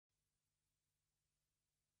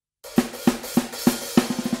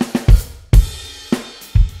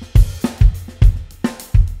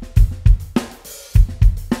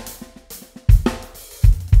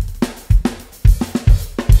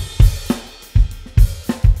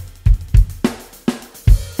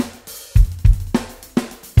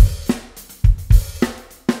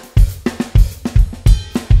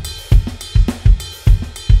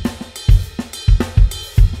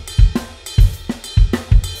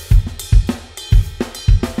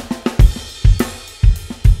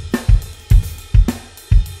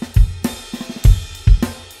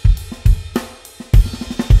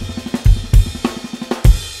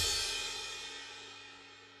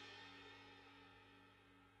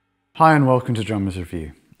Hi and welcome to Drummer's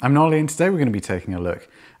Review. I'm Nolly and today we're going to be taking a look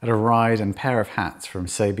at a ride and pair of hats from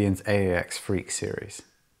Sabian's AAX FREQ series.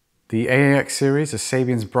 The AAX series are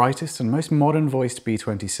Sabian's brightest and most modern voiced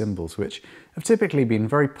B20 cymbals, which have typically been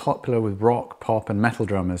very popular with rock, pop and metal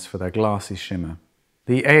drummers for their glassy shimmer.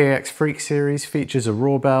 The AAX FREQ series features a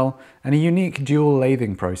raw bell and a unique dual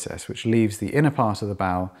lathing process which leaves the inner part of the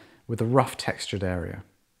bowl with a rough textured area.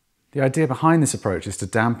 The idea behind this approach is to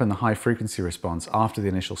dampen the high frequency response after the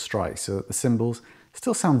initial strike so that the cymbals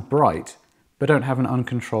still sound bright but don't have an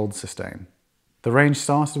uncontrolled sustain. The range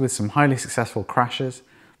started with some highly successful crashers.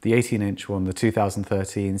 The 18-inch won the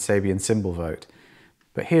 2013 Sabian Cymbal Vote,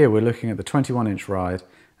 but here we're looking at the 21-inch ride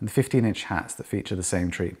and the 15-inch hats that feature the same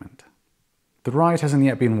treatment. The ride hasn't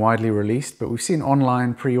yet been widely released, but we've seen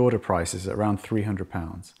online pre-order prices at around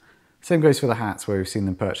 £300. Same goes for the hats, where we've seen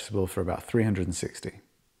them purchasable for about $360.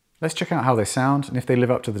 Let's check out how they sound and if they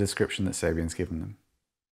live up to the description that Sabian's given them.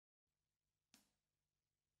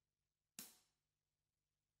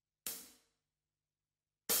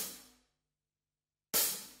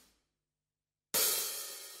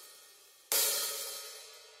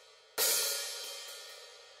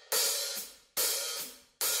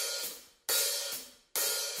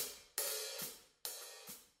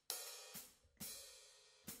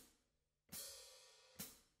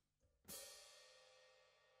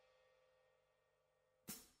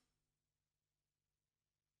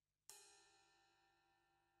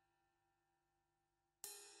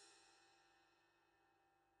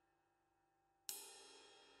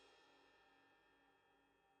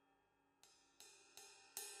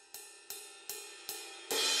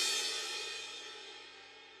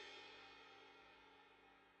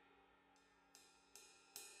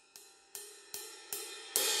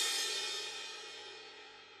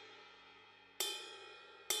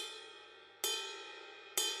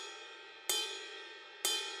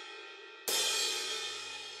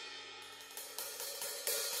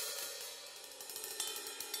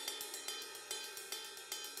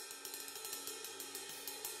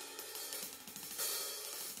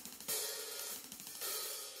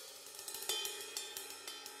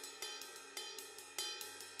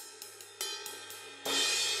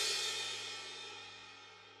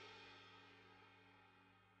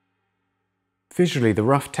 Visually, the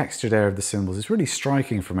rough textured air of the cymbals is really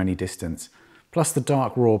striking from any distance, plus the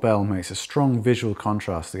dark raw bell makes a strong visual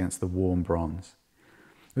contrast against the warm bronze.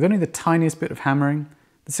 With only the tiniest bit of hammering,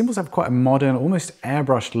 the cymbals have quite a modern, almost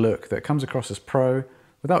airbrushed look that comes across as pro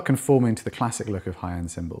without conforming to the classic look of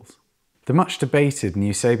high-end cymbals. The much debated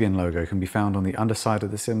new Sabian logo can be found on the underside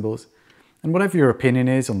of the cymbals, and whatever your opinion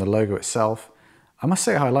is on the logo itself, I must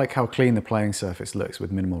say I like how clean the playing surface looks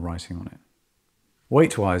with minimal writing on it.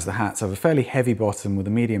 Weight-wise, the hats have a fairly heavy bottom with a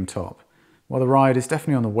medium top, while the ride is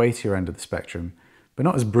definitely on the weightier end of the spectrum, but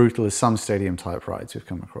not as brutal as some stadium-type rides we've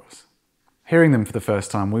come across. Hearing them for the first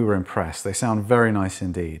time, we were impressed. They sound very nice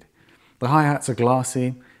indeed. The hi-hats are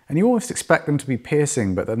glassy, and you almost expect them to be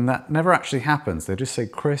piercing, but then that never actually happens. They just stay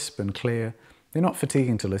crisp and clear. They're not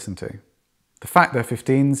fatiguing to listen to. The fact they're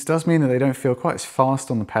 15s does mean that they don't feel quite as fast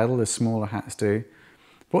on the pedal as smaller hats do.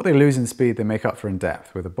 What they lose in speed, they make up for in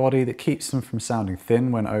depth, with a body that keeps them from sounding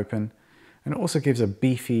thin when open, and it also gives a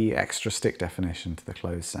beefy, extra stick definition to the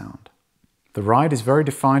closed sound. The ride is very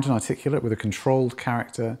defined and articulate with a controlled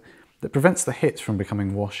character that prevents the hits from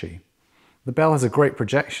becoming washy. The bell has a great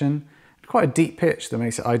projection, and quite a deep pitch that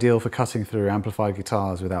makes it ideal for cutting through amplified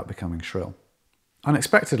guitars without becoming shrill.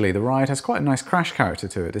 Unexpectedly, the ride has quite a nice crash character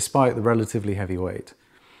to it, despite the relatively heavy weight.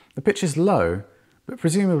 The pitch is low, but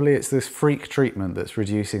presumably it's this freak treatment that's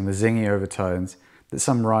reducing the zingy overtones that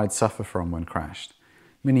some rides suffer from when crashed,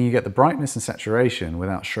 meaning you get the brightness and saturation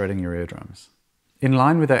without shredding your eardrums. In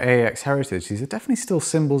line with their AAX heritage, these are definitely still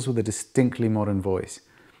cymbals with a distinctly modern voice,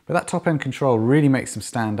 but that top-end control really makes them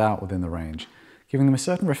stand out within the range, giving them a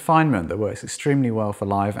certain refinement that works extremely well for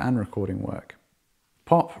live and recording work.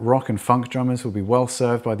 Pop, rock and funk drummers will be well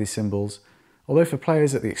served by these cymbals, although for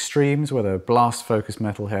players at the extremes, whether blast-focused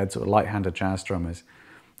metalheads or light-handed jazz drummers,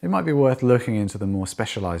 it might be worth looking into the more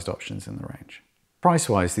specialised options in the range.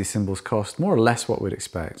 Price-wise, these cymbals cost more or less what we'd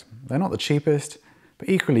expect. They're not the cheapest, but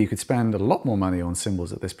equally you could spend a lot more money on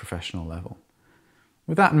cymbals at this professional level.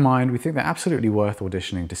 With that in mind, we think they're absolutely worth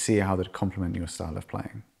auditioning to see how they'd complement your style of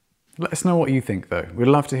playing. Let us know what you think though. We'd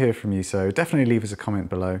love to hear from you, so definitely leave us a comment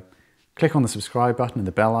below. Click on the subscribe button and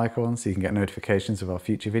the bell icon so you can get notifications of our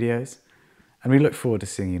future videos. And we look forward to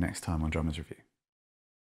seeing you next time on Drummer's Review.